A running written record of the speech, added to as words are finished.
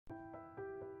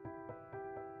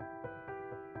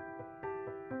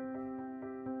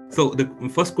So the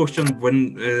first question,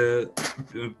 when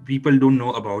people don't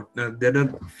know about, there are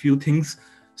few things,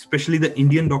 especially the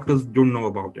Indian doctors don't know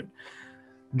about it.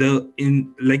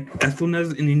 As soon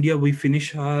as in India we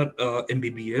finish our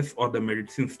MBBS or the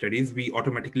medicine studies, we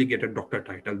automatically get a doctor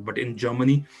title. But in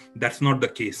Germany, that's not the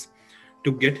case.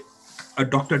 To get a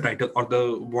doctor title, or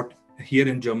the what here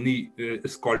in Germany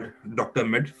is called Dr.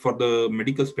 Med for the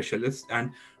medical specialist,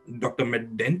 and Dr.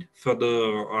 Med Dent for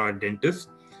the dentist,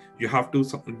 you have to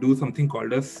do something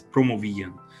called as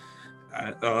promovision.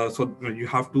 So you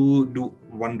have to do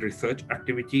one research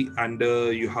activity, and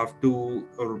you have to,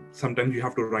 or sometimes you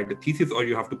have to write a thesis, or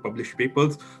you have to publish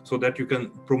papers so that you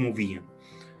can promovision.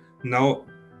 Now,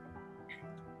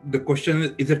 the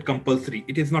question is it compulsory?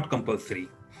 It is not compulsory.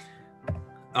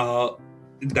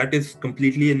 That is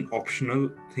completely an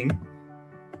optional thing.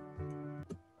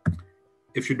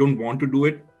 If you don't want to do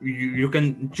it, you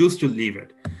can choose to leave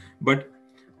it. But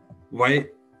why?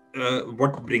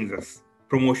 What brings us?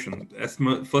 Promotion.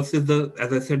 First is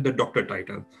as I said, the doctor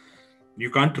title.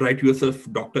 You can't write yourself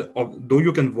doctor, though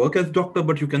you can work as doctor,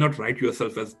 but you cannot write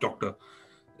yourself as doctor.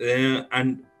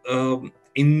 And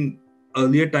in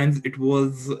earlier times, it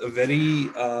was a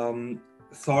very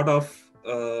sort of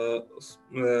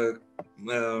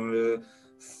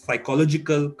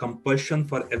psychological compulsion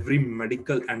for every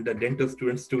medical and the dental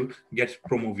students to get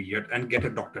promovied and get a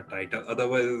doctor title.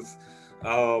 Otherwise,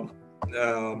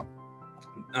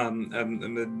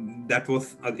 that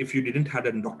was, if you didn't have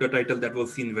a doctor title, that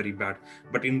was seen very bad.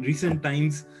 But in recent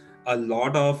times, a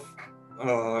lot of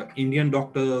Indian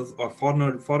doctors or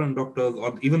foreign doctors,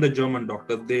 or even the German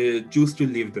doctors, they choose to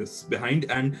leave this behind,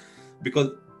 and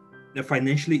because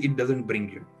financially it doesn't bring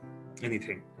you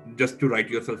anything just to write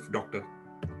yourself doctor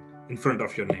in front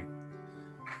of your name.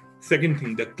 Second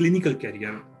thing, the clinical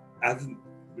career. As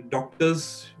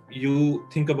doctors, you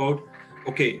think about,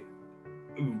 okay,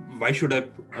 why should I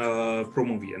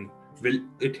promovian? Will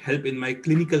it help in my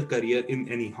clinical career in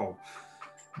anyhow?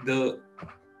 The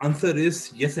answer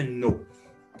is yes and no.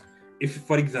 If,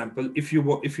 for example, if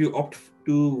you opt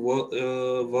to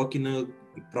work in a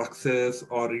praxis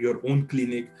or your own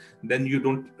clinic, then you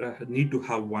don't need to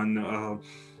have one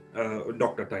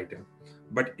doctor title.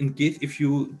 But in case if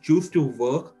you choose to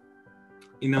work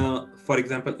for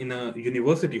example, in a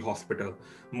university hospital,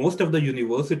 most of the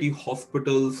university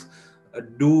hospitals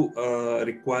do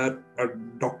require a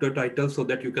doctor title so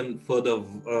that you can further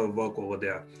work over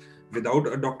there. Without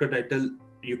a doctor title,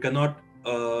 you cannot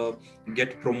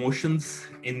get promotions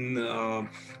in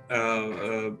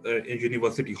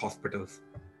university hospitals.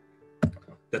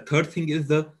 The third thing is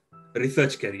the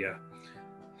research career.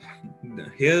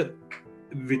 Here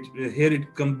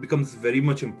it becomes very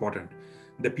much important.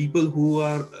 The people who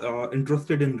are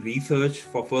interested in research,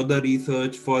 for further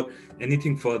research, for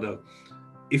anything further,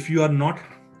 if you are not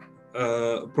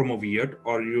promovied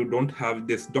or you don't have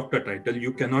this doctor title,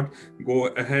 you cannot go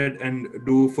ahead and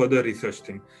do further research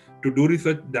thing. To do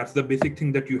research, that's the basic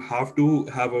thing, that you have to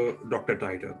have a doctor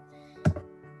title.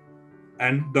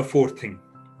 And the fourth thing,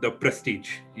 the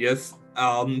prestige. Yes,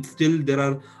 still there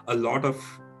are a lot of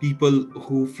people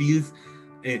who feel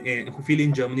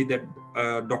in Germany that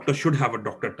doctor should have a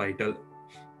doctor title,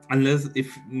 unless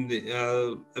if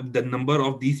the number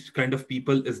of these kind of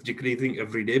people is decreasing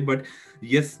every day. But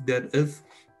yes, there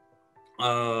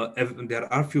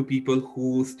are few people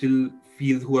who still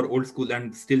who are old school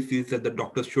and still feels that the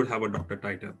doctors should have a doctor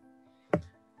title.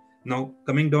 Now,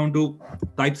 coming down to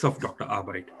types of Dr.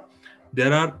 Arbeit,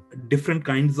 there are different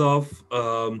kinds of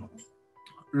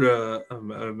Dr.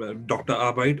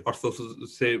 Arbeit, or so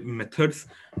say methods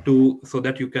so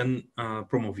that you can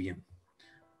promovian.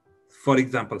 For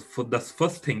example, for the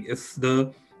first thing is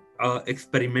the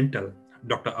experimental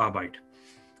Dr. Arbeit.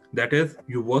 That is,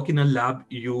 you work in a lab,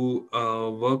 you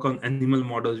work on animal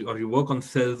models, or you work on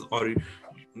cells, or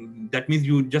that means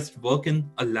you just work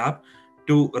in a lab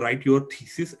to write your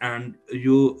thesis and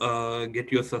you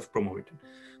get yourself promoted.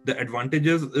 The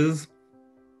advantages is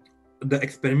the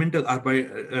experimental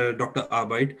Dr.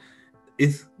 Arbeit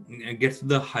gets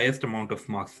the highest amount of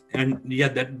marks, and yeah,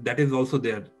 that is also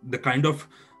there. The kind of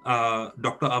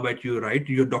Dr. Arbeit you write,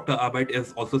 your Dr. Arbeit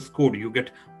is also scored. You get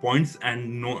points,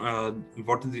 and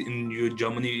what is in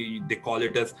Germany they call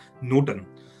it as Noten.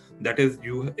 That is,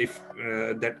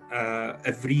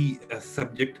 every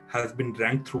subject has been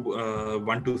ranked through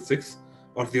 1 to 6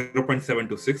 or 0.7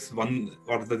 to 6. 1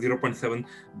 or the 0.7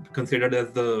 considered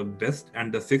as the best,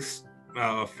 and the 6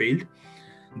 failed.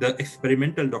 The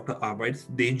experimental Dr. Arbeits,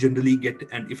 they generally get,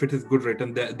 and if it is good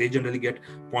written, they generally get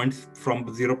points from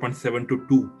 0.7 to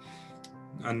 2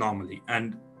 normally.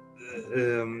 And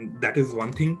that is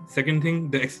one thing. Second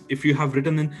thing, if you have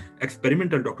written an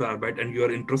experimental Doktorarbeit and you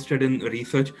are interested in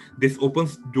research, this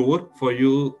opens door for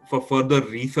you for further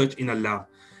research in a lab.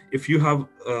 If you have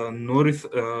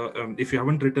if you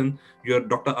haven't written your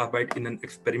Doktorarbeit in an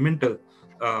experimental,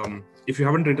 if you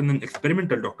haven't written an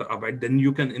experimental Doktorarbeit, then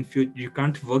you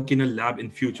can't work in a lab in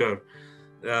future.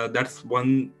 That's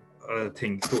one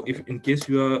thing. So if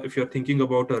you're thinking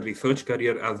about a research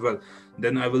career as well,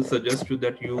 then I will suggest you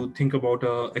that you think about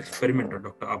a experimental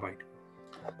Doktorarbeit.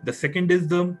 The second is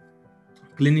the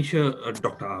klinische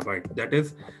Doktorarbeit. That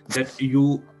is that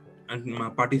you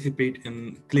participate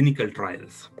in clinical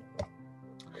trials.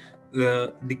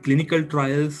 The clinical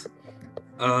trials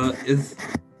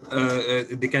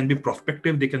they can be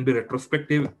prospective, they can be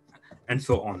retrospective, and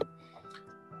so on.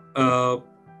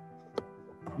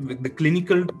 The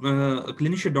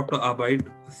klinische Doktorarbeit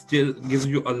still gives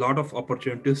you a lot of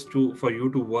opportunities for you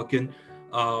to work in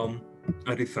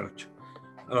research,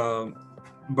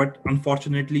 but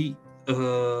unfortunately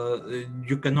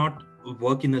you cannot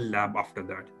work in a lab after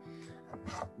that.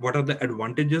 What are the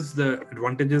advantages? The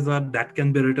advantages are that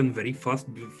can be written very fast.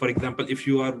 For example, if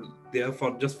you are there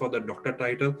just for the doctor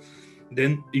title,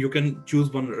 then you can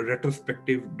choose one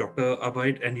retrospective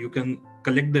Doktorarbeit and you can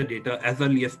collect the data as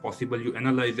early as possible. You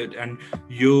analyze it and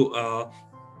you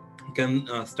can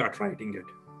start writing it.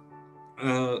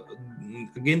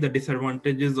 Again, the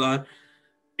disadvantages are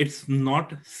it's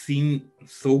not seen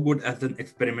so good as an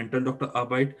experimental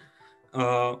Doktorarbeit.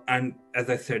 And as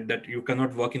I said, that you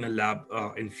cannot work in a lab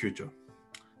in future.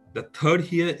 The third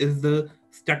here is the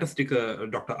statistical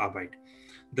Doktorarbeit.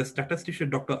 The statistische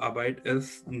Doktorarbeit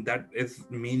is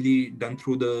mainly done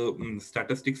through the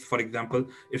statistics. For example,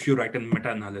 if you write a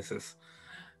meta-analysis,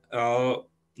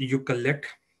 you collect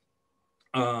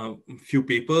few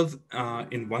papers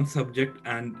in one subject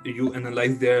and you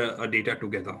analyze their data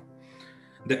together.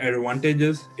 The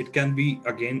advantages, it can be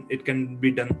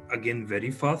done again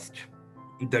very fast.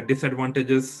 The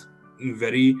disadvantages,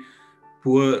 very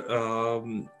poor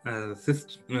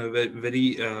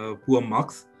very poor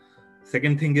marks.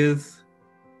 Second thing is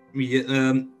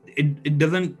it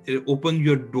doesn't open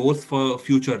your doors for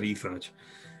future research.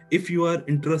 If you are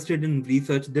interested in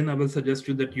research, then I will suggest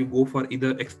you that you go for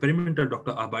either experimental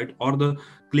Doktorarbeit or the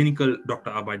clinical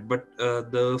Doktorarbeit. But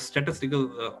the statistical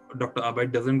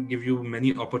Doktorarbeit doesn't give you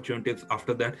many opportunities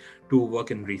after that to work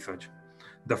in research.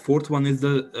 The fourth one is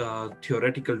the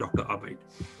theoretical Doktorarbeit.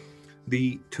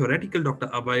 The theoretical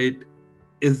Doktorarbeit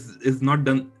is not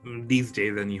done these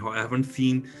days anyhow. I haven't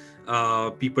seen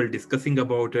people discussing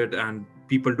about it, and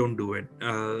people don't do it.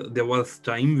 There was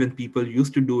time when people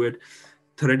used to do it.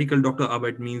 Theoretical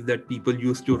Doktorarbeit means that people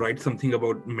used to write something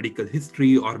about medical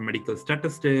history or medical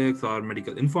statistics or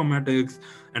medical informatics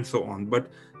and so on.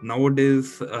 But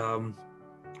nowadays,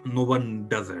 no one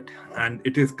does it, and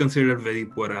it is considered very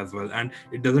poor as well, and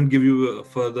it doesn't give you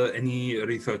further any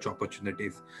research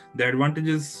opportunities. The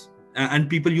advantages, and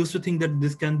people used to think that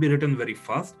this can be written very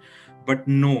fast, but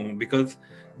no, because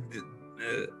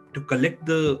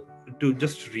to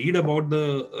just read about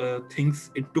the things,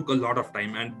 it took a lot of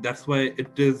time, and that's why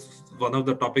it is one of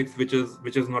the topics which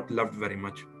is not loved very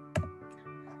much.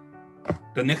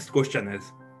 The next question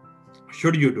is,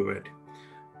 should you do it?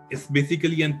 It's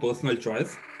basically a personal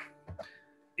choice.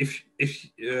 If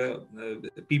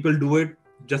people do it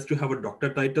just to have a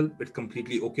doctor title, it's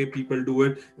completely okay. People do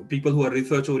it. People who are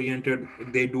research oriented,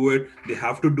 they do it. They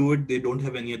have to do it. They don't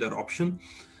have any other option.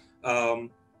 And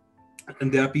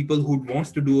there are people who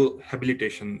wants to do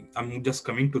habilitation. I'm just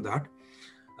coming to that.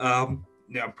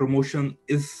 Promotion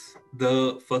is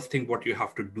the first thing what you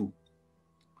have to do.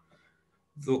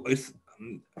 So it's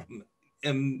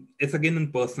again a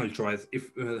personal choice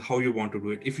if how you want to do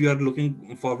it. If you are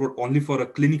looking forward only for a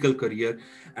clinical career,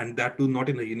 and that too not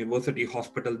in a university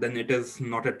hospital, then it is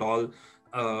not at all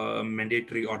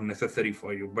mandatory or necessary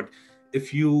for you. But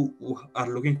if you are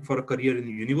looking for a career in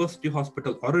a university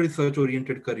hospital or a research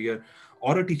oriented career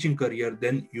or a teaching career,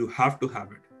 then you have to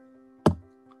have it.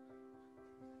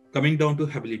 Coming down to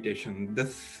habilitation,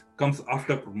 this comes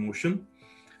after promotion.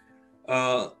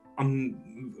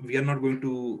 We are not going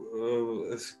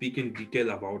to speak in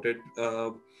detail about it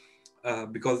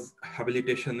because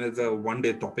habilitation is a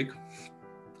one-day topic.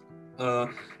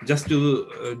 Just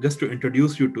to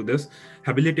introduce you to this,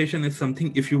 habilitation is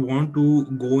something if you want to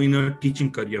go in a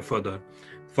teaching career further.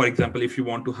 For example, if you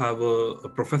want to have a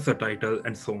professor title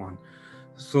and so on.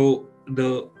 So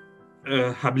the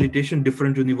habilitation,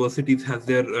 different universities has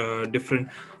their different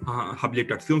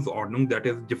Habilitationsordnung, that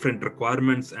is different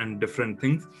requirements and different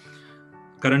things.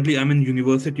 Currently, I'm in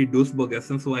University Duisburg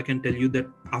Essen, so I can tell you that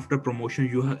after promotion,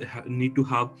 you need to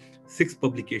have 6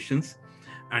 publications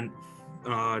and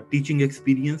teaching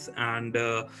experience and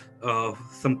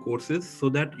some courses, so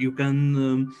that you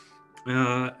can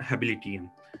habilitate.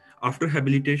 After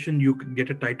habilitation, you get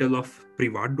a title of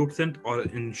privat docent, or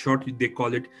in short, they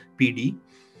call it PD,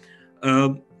 uh,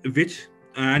 which,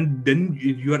 and then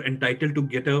you are entitled to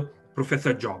get a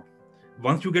professor job.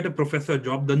 Once you get a professor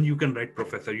job, then you can write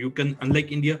professor. You can,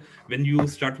 unlike India, when you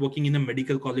start working in a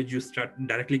medical college, you start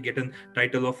directly get a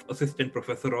title of assistant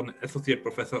professor or associate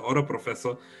professor or a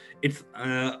professor. It's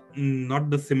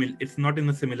it's not in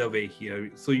a similar way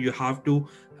here. So you have to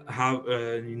have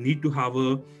you need to have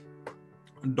a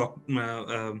doc,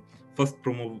 first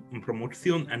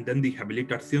promotion and then the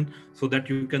habilitation, so that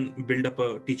you can build up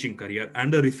a teaching career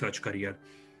and a research career.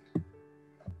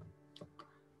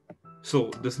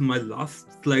 So this is my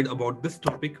last slide about this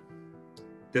topic.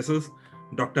 This is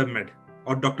Dr. Med,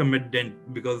 or Dr. Med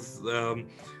Dent, because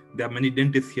there are many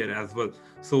dentists here as well.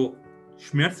 So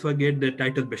Schmerzvergeht, the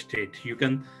title besteht. You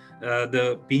can,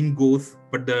 the pain goes,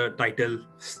 but the title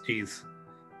stays.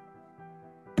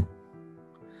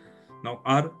 Now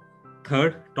our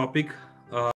third topic